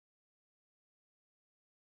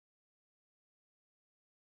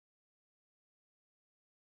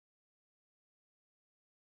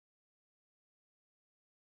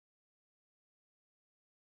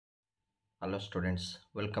Hello students,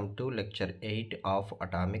 welcome to lecture 8 of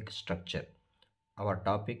atomic structure. Our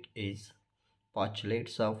topic is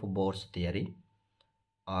postulates of Bohr's theory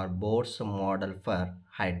or Bohr's model for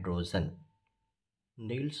hydrogen.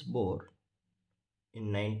 Niels Bohr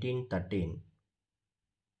in 1913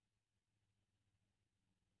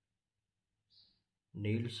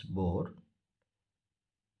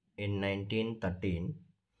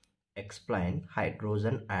 explained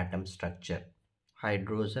hydrogen atom structure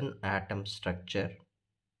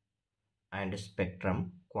and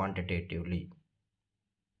spectrum quantitatively.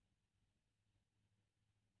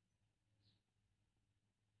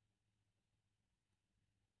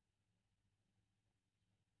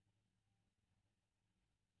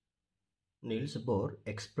 Niels Bohr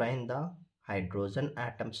explained the hydrogen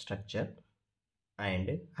atom structure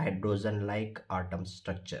and hydrogen-like atom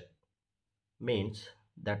structure. Means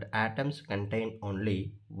that atoms contain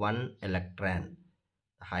only one electron.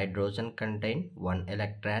 Hydrogen contain one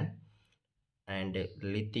electron and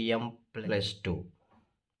lithium plus 2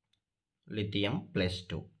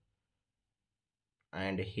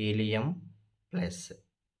 and helium plus.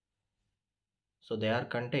 So they are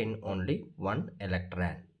contain only one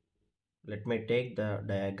electron. Let me take the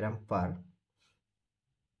diagram for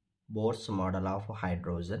Bohr's model of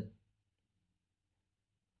hydrogen.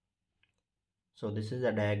 So this is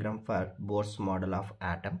a diagram for Bohr's model of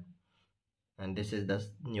atom, and this is the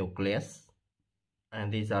nucleus,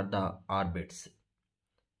 and these are the orbits.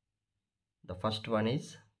 The first one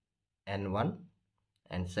is n1,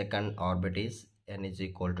 and second orbit is n is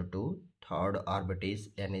equal to 2, third orbit is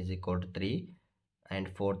n is equal to 3, and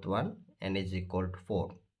fourth one n is equal to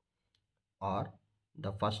 4. Or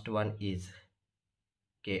the first one is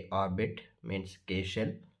k orbit, means k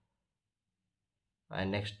shell,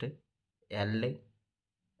 and next L,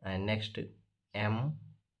 and next M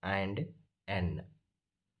and N.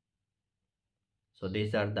 So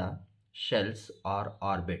these are the shells or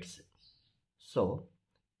orbits. So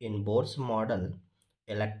in Bohr's model,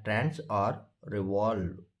 electrons are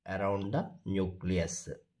revolve around the nucleus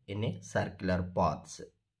in a circular paths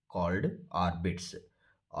called orbits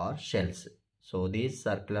or shells. So these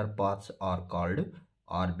circular paths are called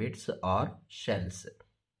orbits or shells.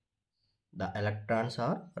 The electrons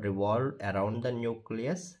are revolve around the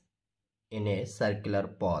nucleus in a circular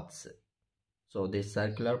paths. So these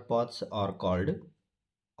circular paths are called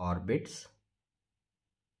orbits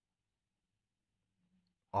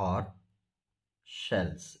or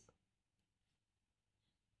shells.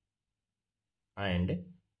 And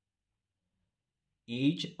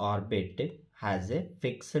each orbit has a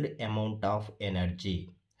fixed amount of energy.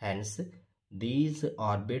 Hence, these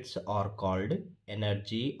orbits are called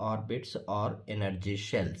energy orbits or energy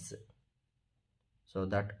shells. So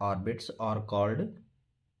that orbits are called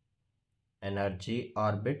energy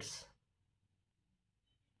orbits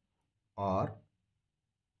or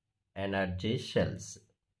energy shells.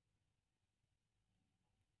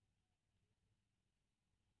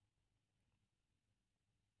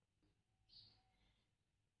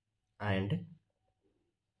 And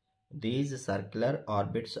these circular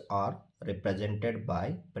orbits are represented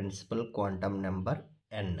by principal quantum number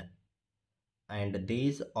n, and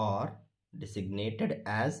these are designated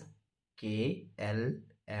as K, L,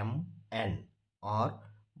 M, N, or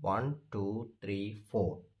 1, 2, 3,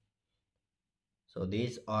 4. So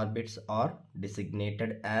these orbits are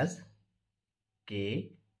designated as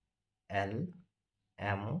K, L,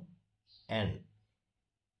 M, N,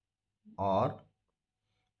 or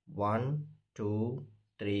 1, 2,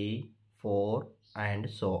 3, 4, and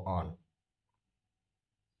so on.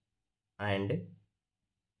 And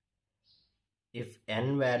if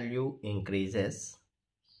n value increases,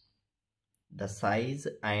 the size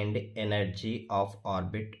and energy of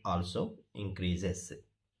orbit also increases.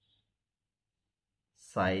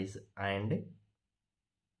 Size and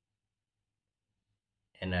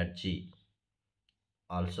energy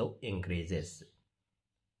also increases.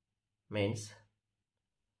 Means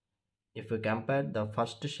if we compare the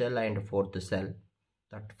first shell and fourth shell,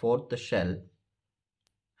 that fourth shell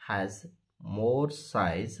has more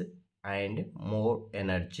size and more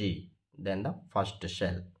energy than the first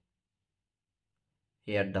shell.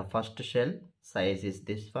 Here the first shell size is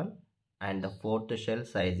this one, and the fourth shell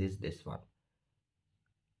size is this one.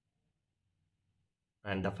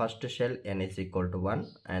 And the first shell n is equal to 1,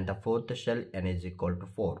 and the fourth shell n is equal to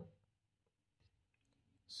 4.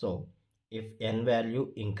 So if n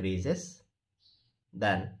value increases,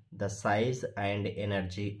 then the size and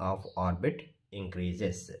energy of orbit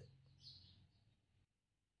increases.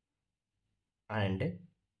 And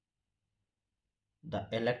the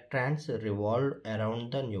electrons revolve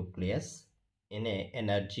around the nucleus in a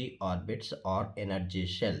energy orbits or energy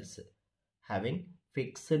shells having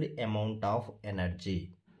fixed amount of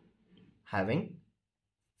energy, having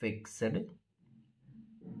fixed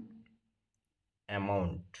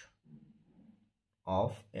amount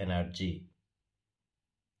of energy.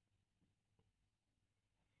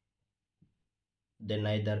 They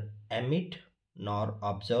neither emit nor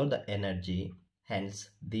absorb the energy, hence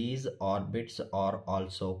these orbits are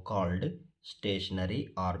also called stationary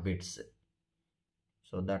orbits.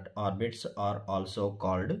 So that orbits are also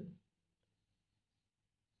called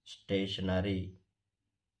stationary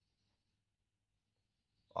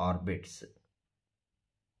orbits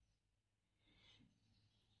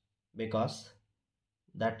because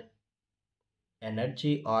that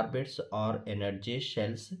energy orbits or energy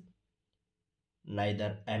shells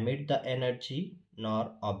neither emit the energy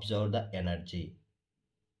nor absorb the energy.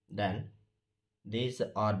 Then these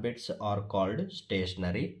orbits are called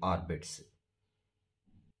stationary orbits.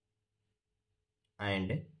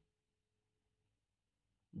 And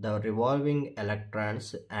the revolving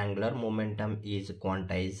electron's angular momentum is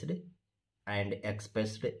quantized and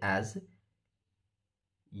expressed as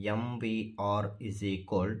mvr is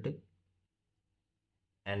equal to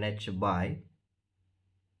nh by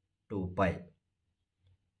 2 pi.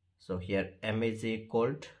 So here m is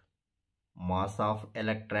equal to mass of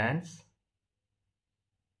electrons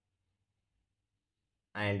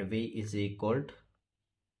and v is equal to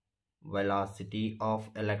velocity of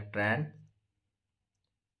electron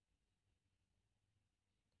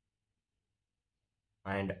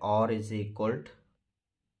and r is equal to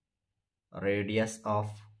radius of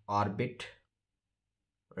orbit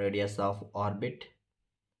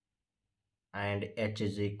and h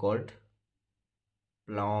is equal to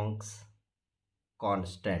Planck's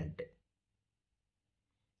constant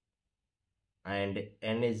and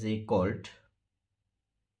n is equal to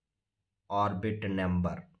orbit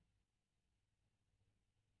number.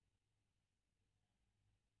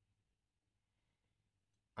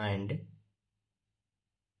 And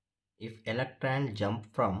if electron jump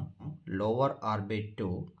from lower orbit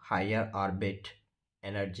to higher orbit,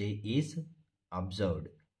 energy is observed,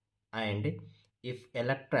 and if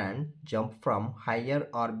electron jump from higher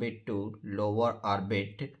orbit to lower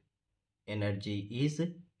orbit, energy is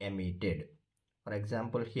emitted. For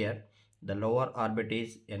example, here the lower orbit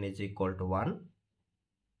is n is equal to 1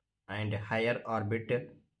 and higher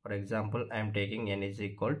orbit, for example, I am taking n is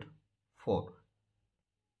equal to 4.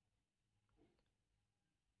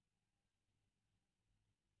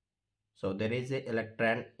 So there is a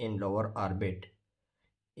electron in lower orbit.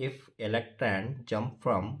 If electron jump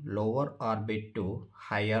from lower orbit to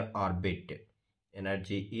higher orbit,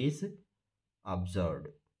 energy is observed.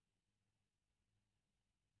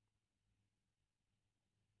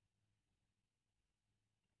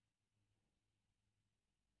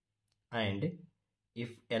 And if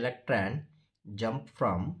electron jump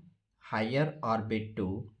from higher orbit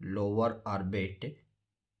to lower orbit,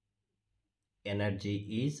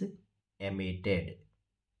 energy is emitted.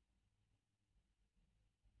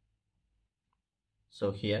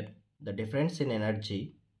 So here the difference in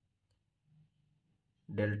energy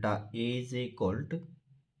delta E is equal to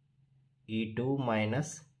E2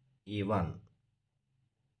 minus E1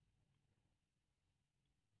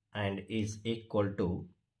 and is equal to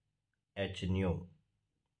h nu.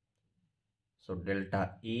 So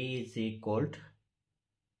delta E is equal to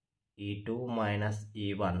E2 minus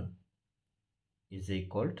E1 is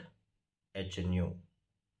equal to h nu.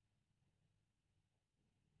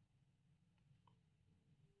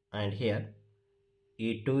 And here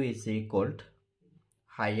E2 is equal to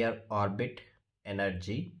higher orbit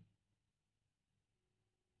energy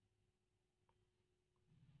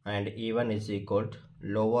and E1 is equal to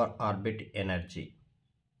lower orbit energy.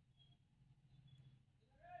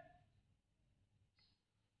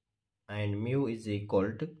 And mu is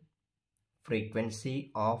equal to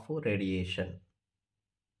frequency of radiation.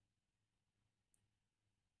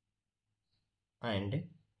 And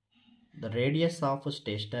the radius of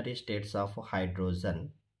stationary states of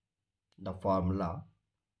hydrogen, the formula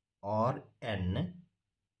Rn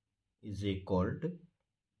is equal to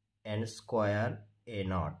n square A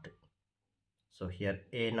naught. So here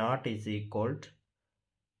A naught is equal to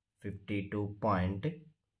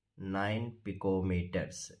 52.9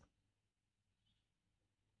 picometers.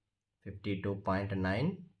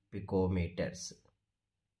 52.9 picometers.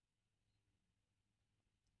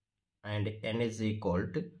 And n is equal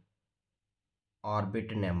to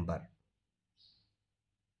orbit number.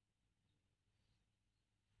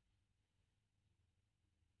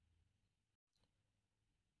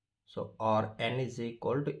 So Rn is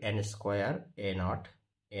equal to n square A naught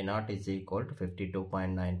A naught is equal to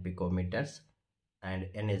 52.9 picometers and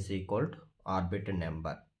n is equal to orbit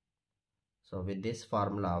number. So with this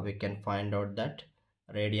formula we can find out that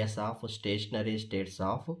radius of stationary states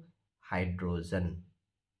of hydrogen.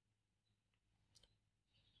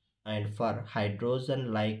 And for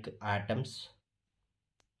hydrogen like atoms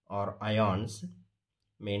or ions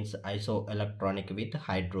means isoelectronic with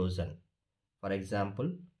hydrogen. For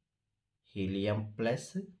example, helium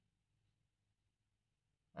plus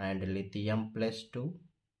and lithium plus 2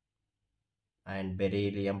 and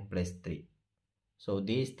beryllium plus 3. So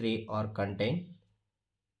these three are contain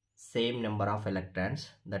same number of electrons,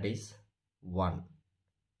 that is 1.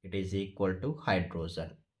 It is equal to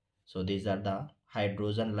hydrogen. So these are the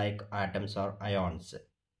hydrogen like atoms or ions.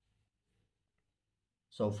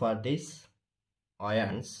 So for this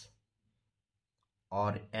ions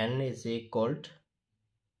or n is equal to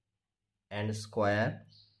n square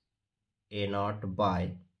a naught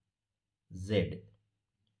by z,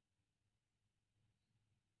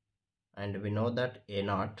 and we know that a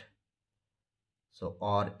naught, so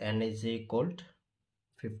or n is equal to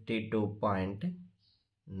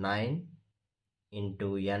 52.9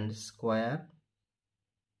 into n square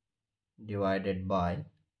divided by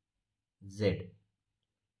z.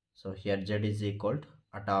 So here z is equal to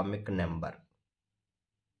atomic number.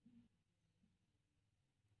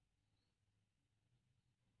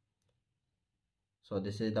 So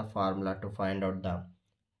this is the formula to find out the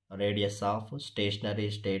radius of stationary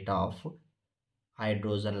state of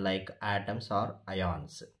hydrogen like atoms or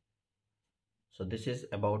ions. So this is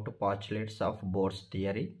about postulates of Bohr's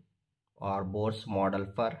theory or Bohr's model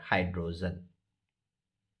for hydrogen.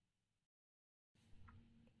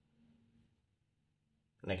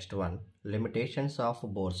 Next one, limitations of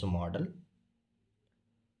Bohr's model.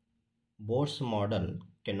 Bohr's model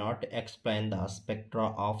cannot explain the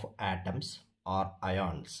spectra of atoms or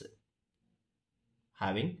ions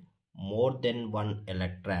having more than one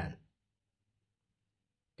electron.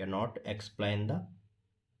 Cannot explain the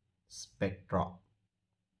spectra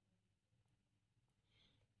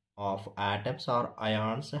of atoms or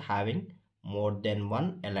ions having more than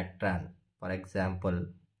one electron. For example,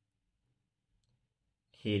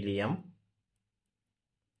 helium,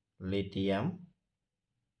 lithium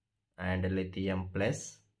and lithium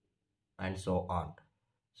plus and so on.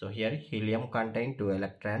 So here helium contain 2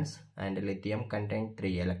 electrons and lithium contain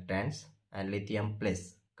 3 electrons and lithium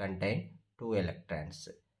plus contain 2 electrons.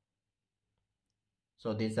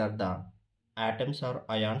 So these are the atoms or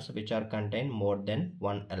ions which are contain more than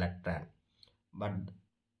one electron. But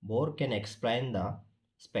Bohr can explain the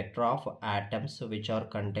spectra of atoms which are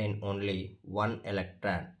contain only one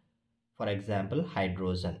electron. For example,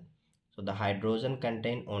 hydrogen. So the hydrogen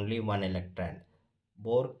contain only one electron.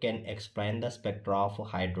 Bohr can explain the spectra of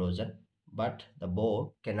hydrogen, but the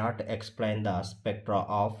Bohr cannot explain the spectra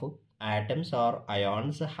of atoms or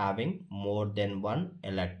ions having more than one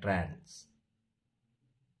electrons.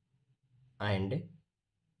 And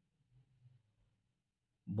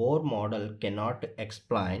Bohr model cannot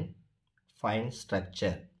explain fine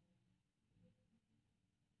structure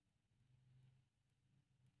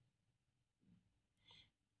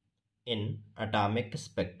in atomic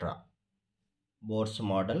spectra. Bohr's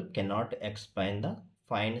model cannot explain the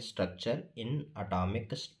fine structure in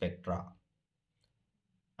atomic spectra,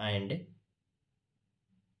 and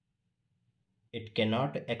it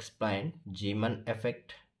cannot explain Zeeman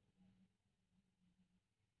effect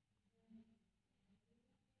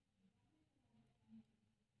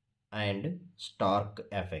and Stark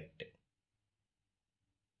effect.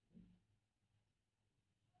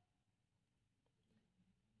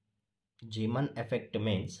 Zeeman effect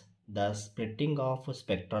means the splitting of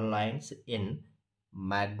spectral lines in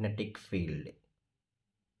magnetic field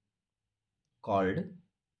called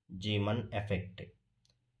Zeeman effect,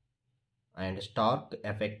 and Stark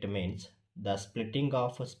effect means the splitting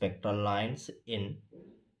of spectral lines in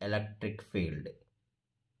electric field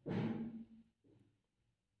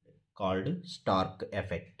called Stark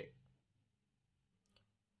effect.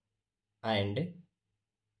 And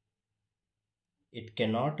it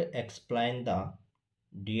cannot explain the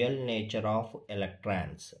dual nature of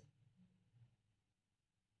electrons.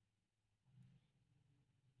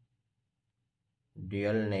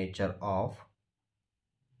 Dual nature of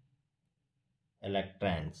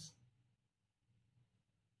electrons.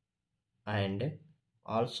 And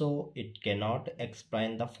also it cannot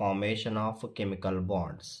explain the formation of chemical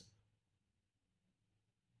bonds.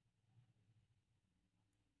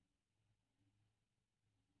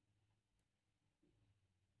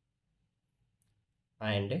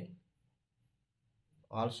 And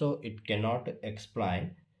also it cannot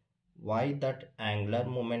explain why that angular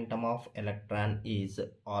momentum of electron is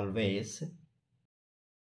always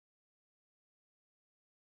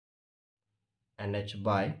nh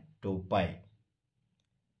by 2 pi,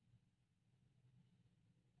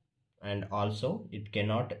 and also it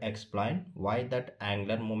cannot explain why that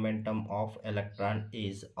angular momentum of electron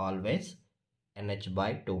is always nh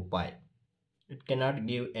by 2 pi. It cannot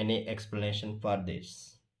give any explanation for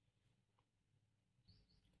this.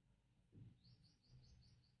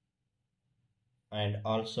 And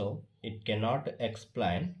also it cannot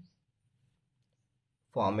explain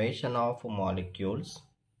formation of molecules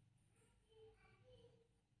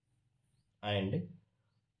and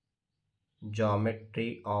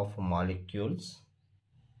geometry of molecules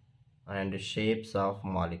and shapes of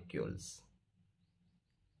molecules.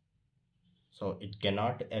 So it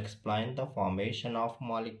cannot explain the formation of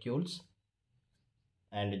molecules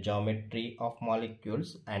and geometry of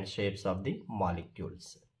molecules and shapes of the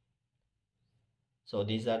molecules. So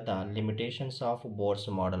these are the limitations of Bohr's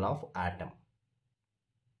model of atom.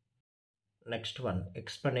 Next one,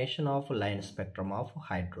 explanation of line spectrum of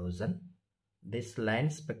hydrogen. This line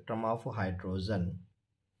spectrum of hydrogen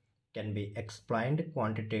can be explained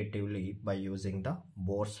quantitatively by using the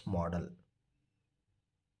Bohr's model.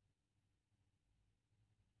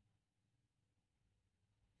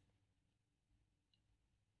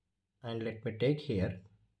 And let me take here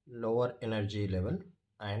lower energy level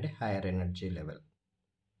and higher energy level.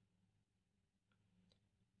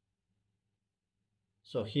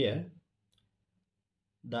 So here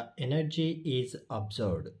the energy is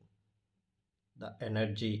observed. The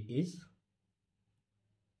energy is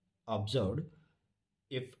observed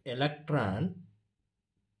if electron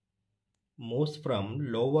moves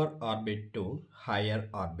from lower orbit to higher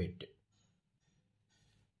orbit.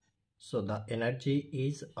 So the energy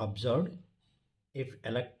is observed if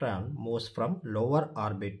electron moves from lower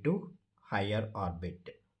orbit to higher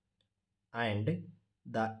orbit, and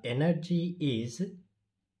the energy is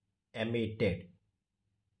emitted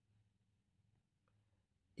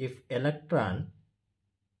if electron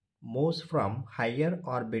moves from higher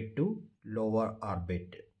orbit to lower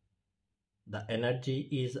orbit. The energy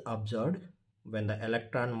is observed when the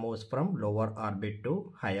electron moves from lower orbit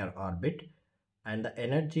to higher orbit, and the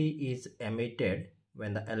energy is emitted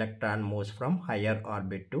when the electron moves from higher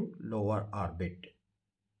orbit to lower orbit.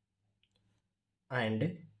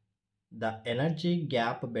 And the energy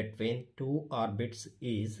gap between two orbits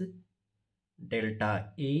is delta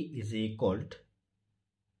E is equal to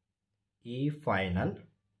E final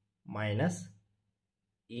minus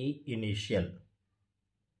E initial.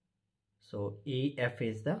 So EF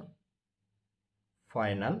is the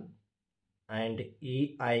final and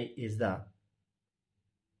EI is the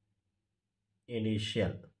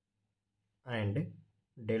initial, and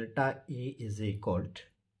delta E is equal to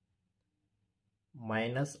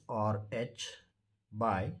minus RH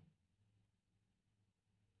by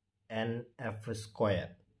NF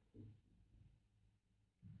square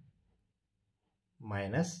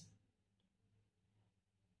minus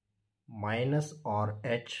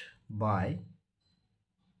RH by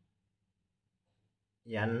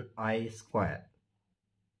Ni square,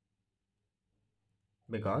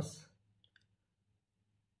 because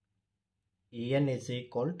En is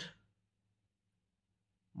equal to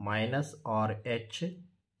minus RH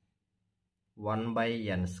 1 by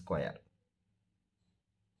N square.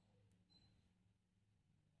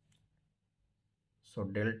 So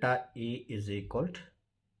delta E is equal to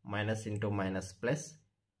minus into minus plus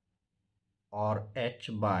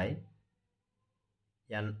RH by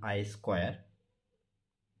Ni square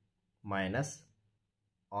minus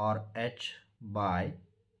RH by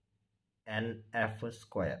NF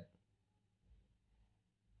square,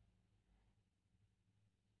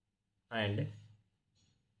 and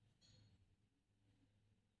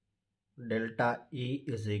delta E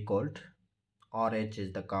is equal to RH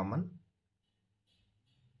is the common,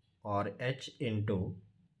 RH into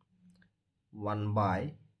 1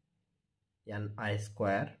 by Ni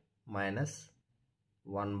square minus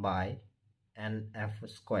 1 by NF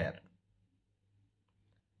square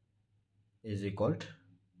is equal to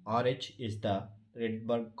RH is the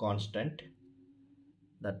Rydberg constant,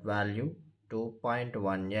 that value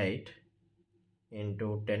 2.18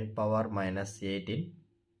 into 10 power minus 18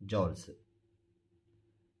 joules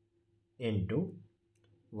into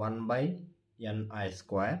 1 by Ni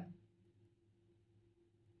square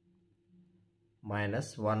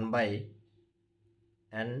minus 1 by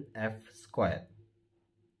NF square,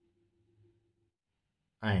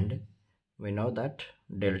 and we know that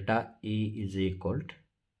delta E is equal to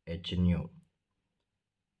H nu.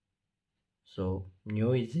 So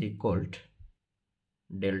nu is equal to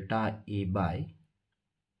delta E by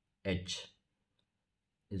H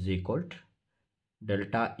is equal to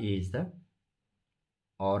delta E is the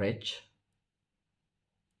RH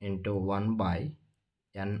into 1 by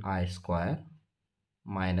Ni square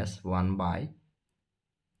minus 1 by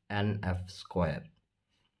Nf square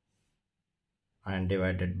and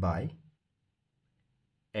divided by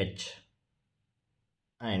H.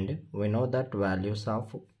 And we know that values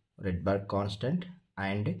of Rydberg constant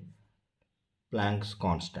and Planck's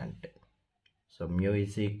constant. So mu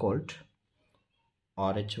is equal to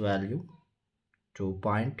RH value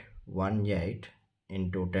 2.18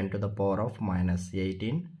 into 10 to the power of minus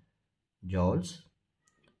 18 joules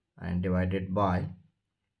and divided by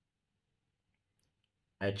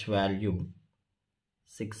H value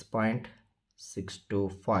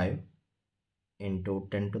 6.625 into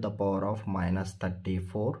 10 to the power of minus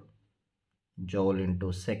 34 joule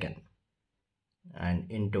into second and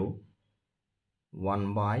into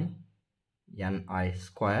 1 by Ni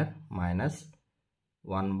square minus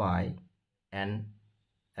 1 by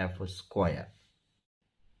Nf square,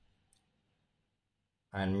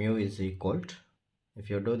 and mu is equal to, if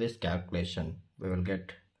you do this calculation, we will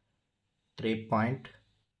get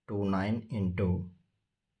 3.29 into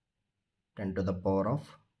 10 to the power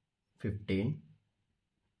of 15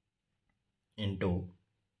 into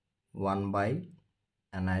 1 by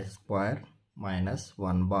Ni square minus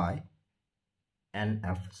 1 by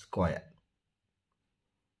Nf square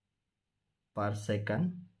per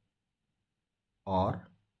second or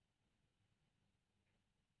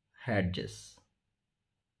hertz.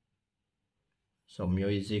 So mu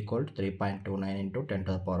is equal to 3.29 into 10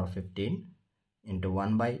 to the power of 15 into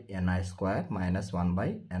 1 by Ni square minus 1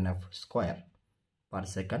 by Nf square per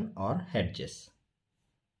second or hertz.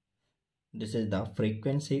 This is the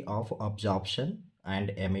frequency of absorption and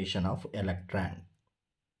emission of electron.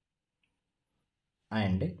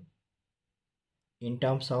 And in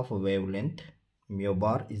terms of wavelength, mu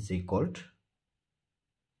bar is equal to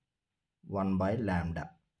 1 by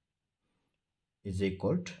lambda is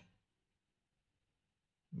equal to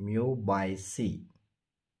mu by C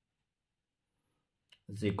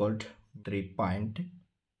is equal to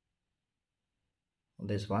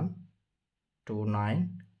 3.29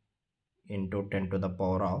 into 10 to the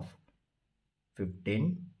power of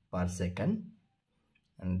 15 per second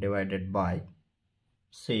and divided by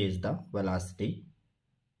C is the velocity,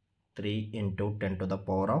 3 into 10 to the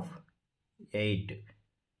power of 8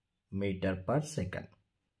 meter per second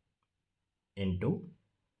into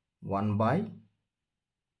 1 by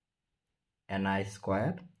Ni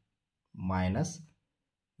square minus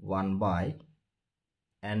 1 by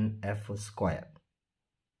Nf square.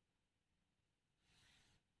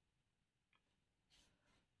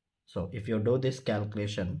 So if you do this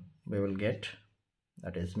calculation, we will get,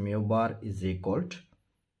 that is mu bar is equal to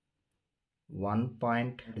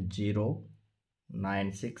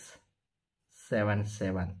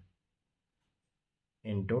 1.09677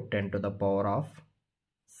 into 10 to the power of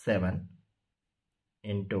 7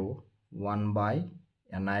 into 1 by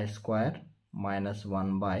Ni square minus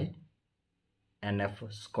 1 by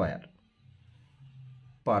Nf square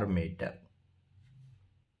per meter.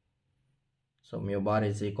 So mu bar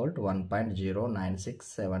is equal to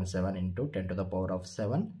 1.09677 into 10 to the power of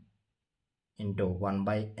 7 into 1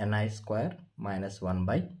 by Ni square minus 1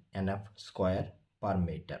 by Nf square per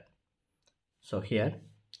meter. So here,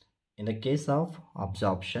 in the case of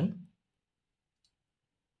absorption,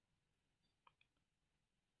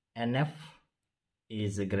 Nf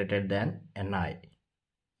is greater than Ni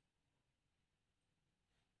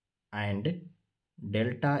and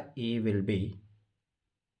delta E will be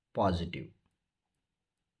positive.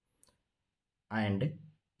 And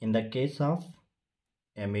in the case of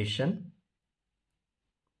emission,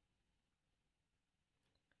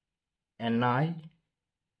 Ni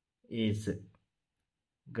is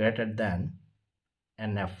greater than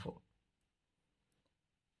Nf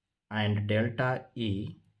and delta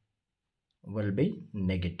E will be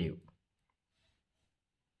negative.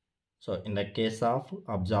 So in the case of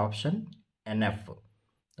absorption, Nf,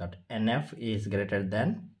 that Nf is greater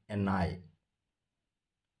than Ni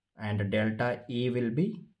and delta E will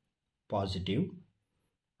be positive,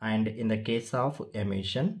 and in the case of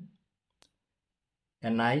emission,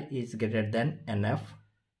 Ni is greater than Nf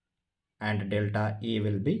and delta E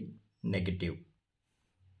will be negative.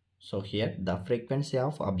 So here the frequency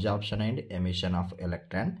of absorption and emission of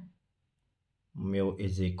electron, mu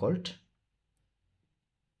is equal to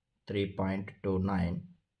 3.29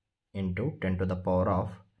 into 10 to the power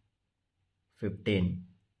of 15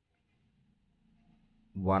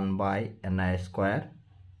 1 by Ni square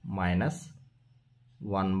minus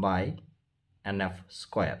 1 by NF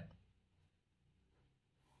square.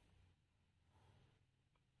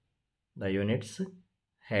 The units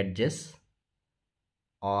hertz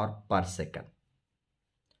or per second.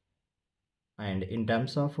 And in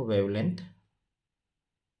terms of wavelength,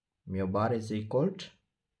 mu bar is equal to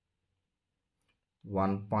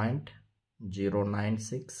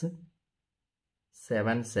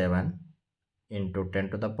 1.09677 into 10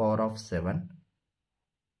 to the power of 7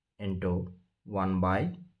 into 1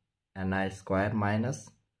 by Ni square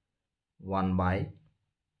minus 1 by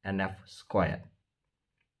Nf square.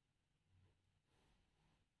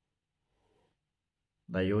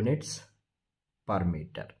 The units per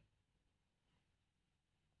meter.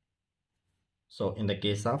 So in the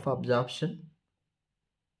case of absorption,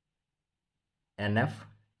 Nf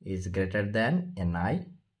is greater than Ni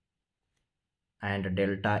and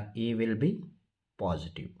delta E will be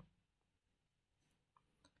positive.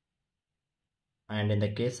 And in the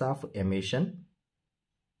case of emission,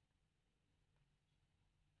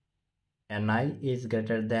 Ni is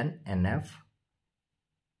greater than Nf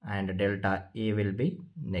and delta E will be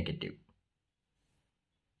negative.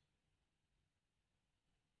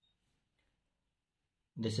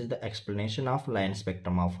 This is the explanation of line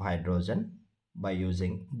spectrum of hydrogen by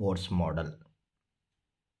using Bohr's model.